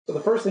So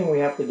the first thing we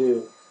have to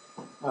do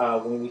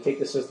when we take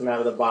the system out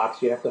of the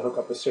box, you have to hook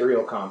up a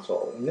serial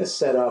console. In this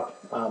setup,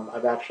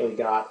 I've actually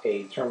got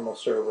a terminal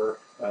server,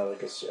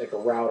 like a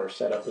router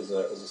set up as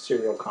a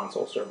serial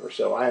console server.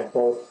 So I have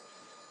both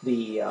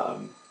the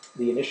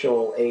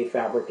initial A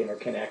fabric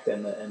interconnect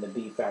and the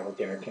B fabric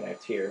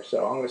interconnect here.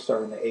 So I'm going to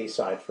start on the A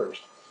side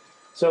first.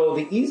 So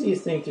the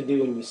easiest thing to do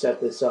when you set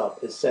this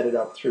up is set it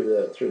up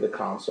through the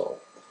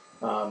console.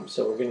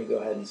 So we're going to go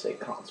ahead and say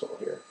console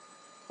here.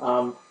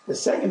 The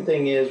second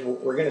thing is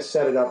we're going to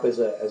set it up as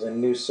a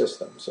new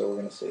system. So we're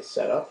going to say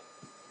setup.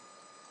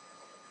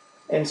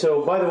 And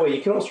so, by the way,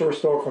 you can also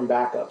restore from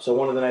backup. So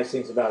one of the nice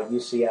things about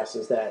UCS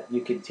is that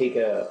you can take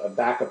a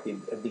backup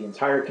of the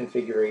entire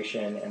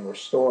configuration and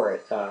restore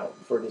it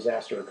for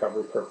disaster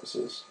recovery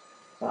purposes.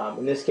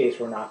 In this case,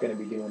 we're not going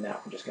to be doing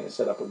that. We're just going to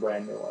set up a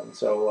brand new one.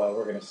 So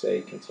we're going to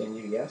say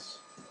continue, yes.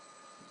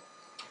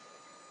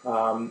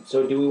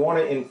 So do we want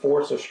to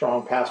enforce a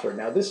strong password?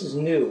 Now this is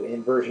new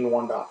in version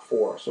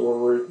 1.4,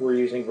 so we're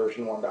using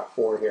version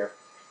 1.4 here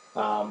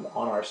on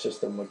our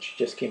system, which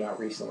just came out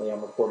recently.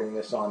 I'm recording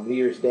this on New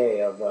Year's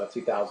Day of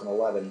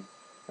 2011.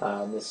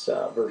 This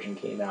version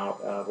came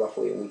out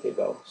roughly a week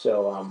ago.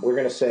 So we're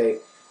going to say,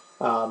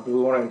 do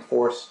we want to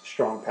enforce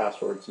strong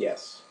passwords?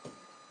 Yes.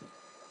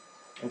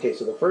 Okay,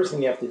 so the first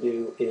thing you have to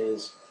do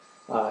is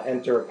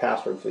enter a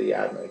password for the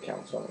admin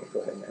account. So I'm going to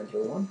go ahead and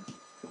enter one.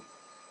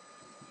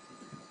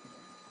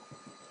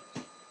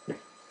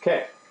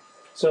 Okay,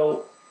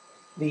 so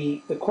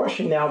the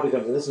question now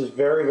becomes, and this is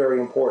very, very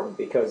important,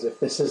 because if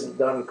this isn't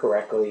done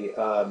correctly,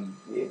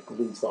 it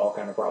leads to all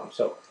kinds of problems.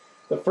 So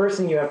the first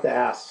thing you have to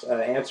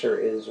answer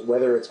is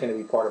whether it's going to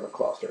be part of a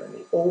cluster. And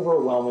the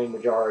overwhelming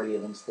majority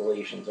of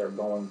installations are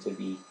going to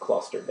be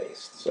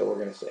cluster-based. So we're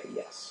going to say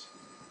yes.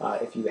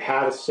 If you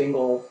had a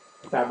single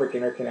fabric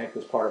interconnect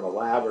as part of a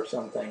lab or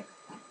something,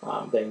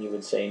 then you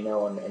would say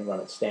no and run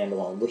it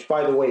standalone, which,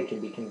 by the way,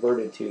 can be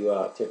converted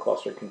to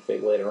cluster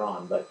config later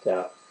on. But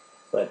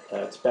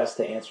it's best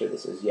to answer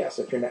this as yes.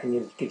 If you're not, and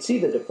you can see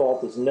the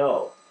default is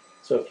no.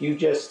 So if you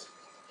just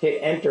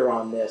hit enter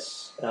on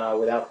this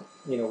without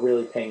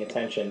really paying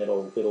attention,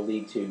 it'll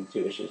lead to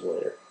issues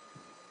later.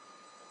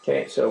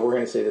 Okay, so we're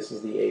going to say this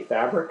is the A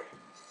fabric,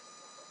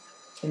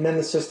 and then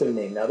the system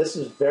name. Now this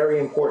is very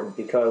important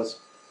because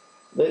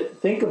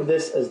think of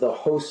this as the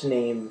host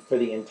name for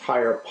the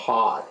entire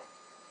pod.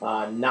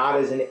 Not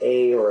as an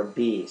A or a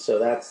B. So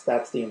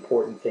that's the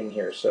important thing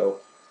here. So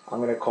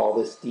I'm going to call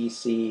this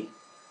DC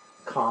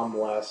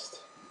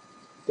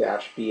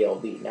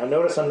ComWest-BLD. Now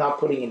notice I'm not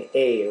putting an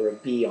A or a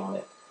B on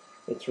it.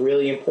 It's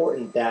really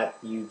important that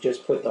you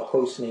just put the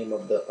host name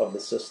of the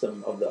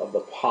system of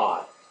the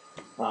pod,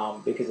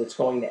 because it's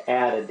going to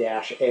add a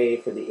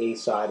 -A for the A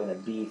side and a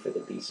B for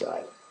the B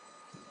side.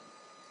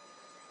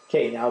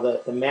 Okay, now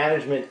the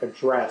management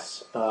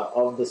address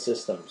of the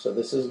system. So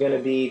this is going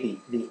to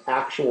be the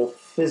actual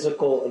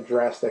physical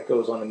address that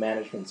goes on the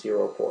management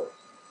 0 port.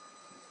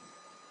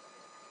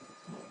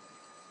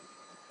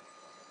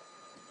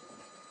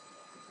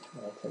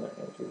 Can I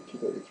enter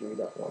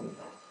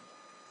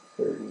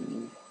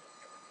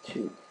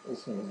 233.132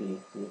 is going to be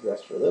the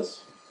address for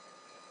this.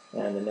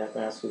 And the net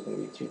mask is going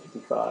to be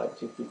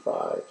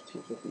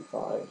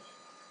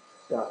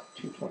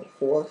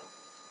 255.255.224.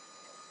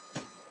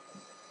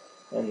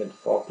 And the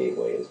default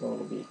gateway is going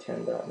to be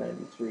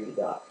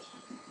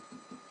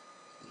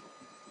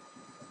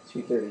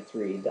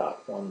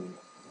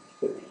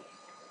 10.93.233.130.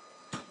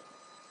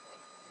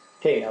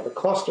 Okay, now the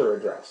cluster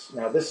address.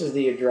 Now this is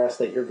the address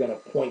that you're going to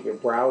point your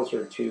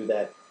browser to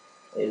that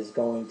is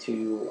going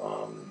to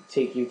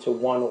take you to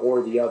one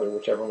or the other,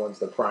 whichever one's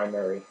the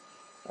primary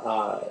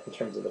in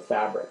terms of the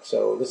fabric.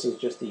 So this is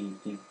just the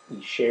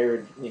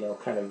shared,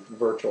 kind of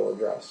virtual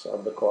address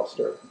of the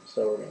cluster.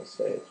 So we're going to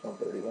say it's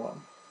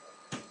 131.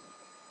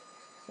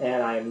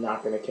 And I'm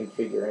not going to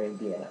configure any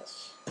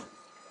DNS.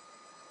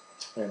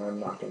 And I'm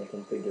not going to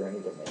configure any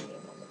domain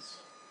name on this.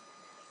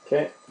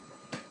 Okay.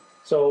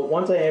 So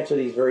once I answer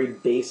these very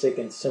basic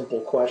and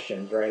simple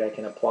questions, right, I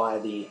can apply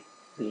the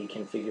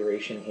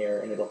configuration here,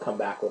 and it'll come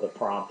back with a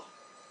prompt.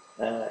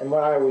 And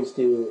what I always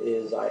do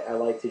is I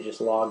like to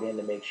just log in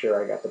to make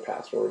sure I got the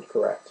password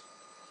correct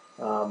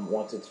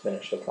once it's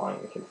finished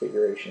applying the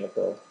configuration at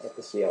the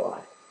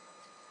CLI.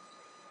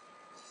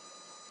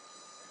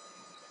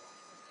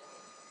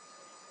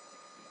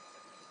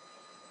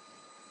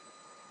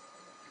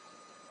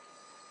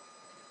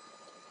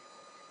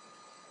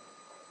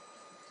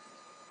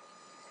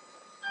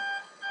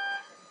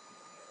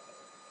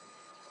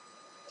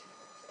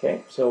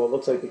 Okay, so it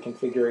looks like the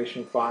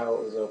configuration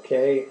file is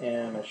okay,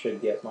 and I should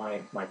get my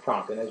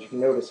prompt. And as you can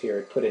notice here,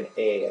 it put an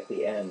A at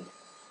the end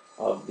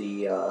of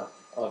the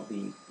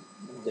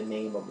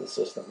name of the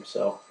system.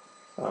 So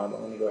I'm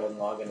going to go ahead and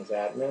log in as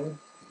admin,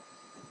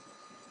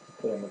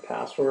 put in the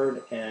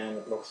password, and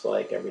it looks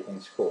like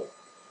everything's cool.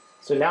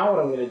 So now what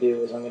I'm going to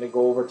do is I'm going to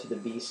go over to the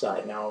B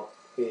side. Now,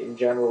 in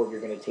general,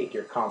 you're going to take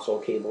your console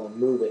cable and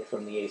move it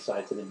from the A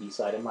side to the B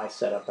side. In my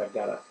setup, I've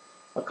got a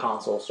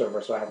console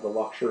server, so I have the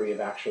luxury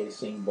of actually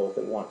seeing both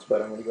at once, but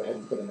I'm going to go ahead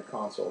and put in the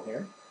console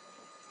here.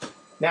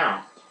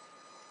 Now,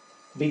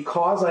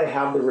 because I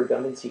have the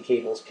redundancy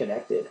cables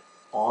connected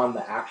on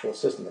the actual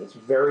system, it's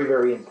very,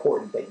 very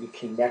important that you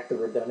connect the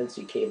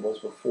redundancy cables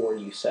before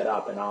you set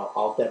up. And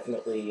I'll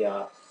definitely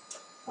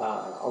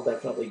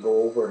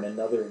go over in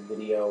another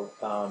video,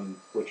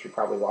 which you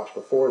probably watched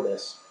before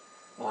this,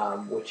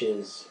 which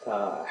is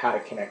how to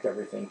connect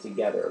everything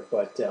together,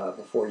 but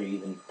before you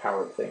even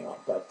power the thing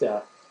up. But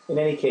in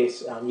any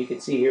case, you can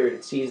see here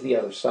it sees the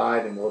other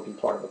side and will be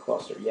part of the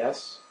cluster.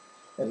 Yes.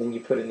 And then you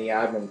put in the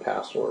admin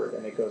password,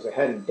 and it goes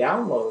ahead and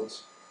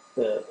downloads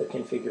the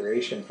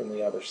configuration from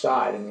the other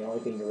side. And the only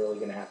thing you're really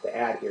going to have to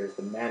add here is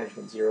the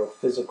management 0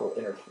 physical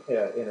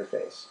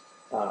interface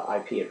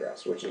IP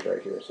address, which is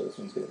right here. So this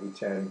one's going to be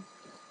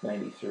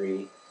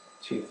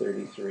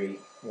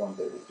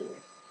 10.93.233.133.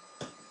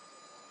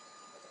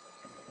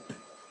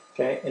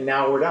 Okay, and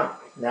now we're done.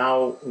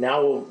 Now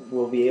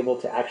we'll be able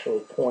to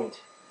actually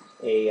point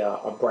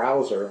a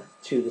browser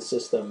to the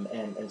system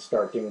and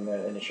start doing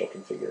the initial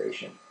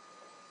configuration.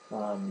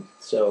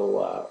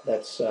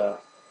 Let's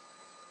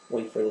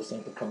wait for this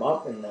thing to come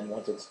up, and then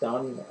once it's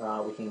done,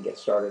 we can get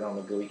started on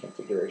the GUI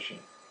configuration.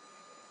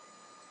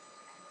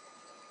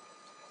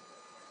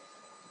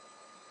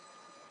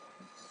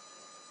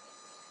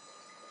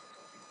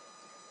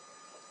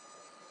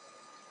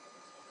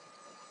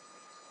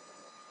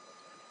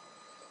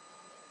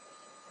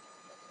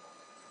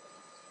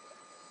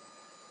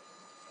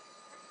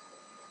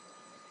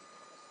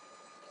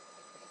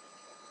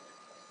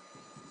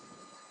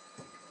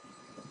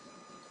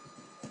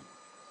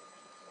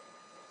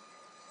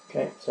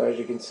 Okay, so as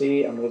you can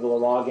see, I'm able to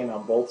log in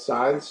on both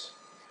sides.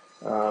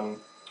 One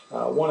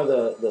of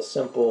the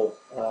simple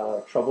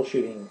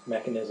troubleshooting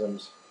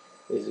mechanisms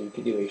is you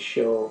could do a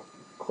show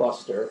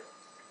cluster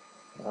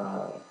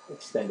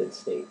extended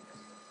state.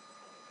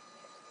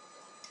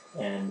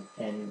 And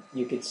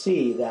you can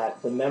see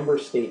that the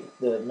members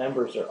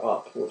are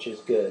up, which is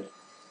good.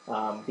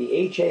 The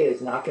HA is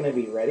not going to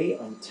be ready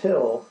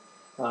until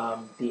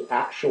the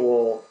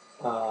actual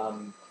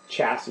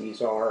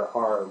chassis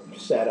are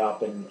set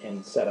up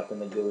and set up in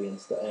the GUI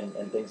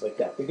and things like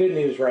that. The good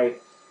news,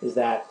 right, is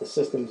that the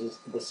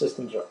systems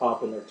are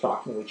up and they're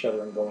talking to each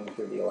other and going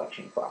through the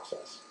election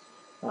process.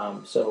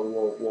 So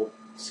we'll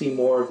see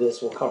more of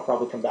this. We'll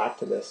probably come back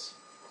to this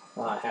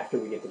after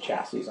we get the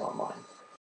chassis online.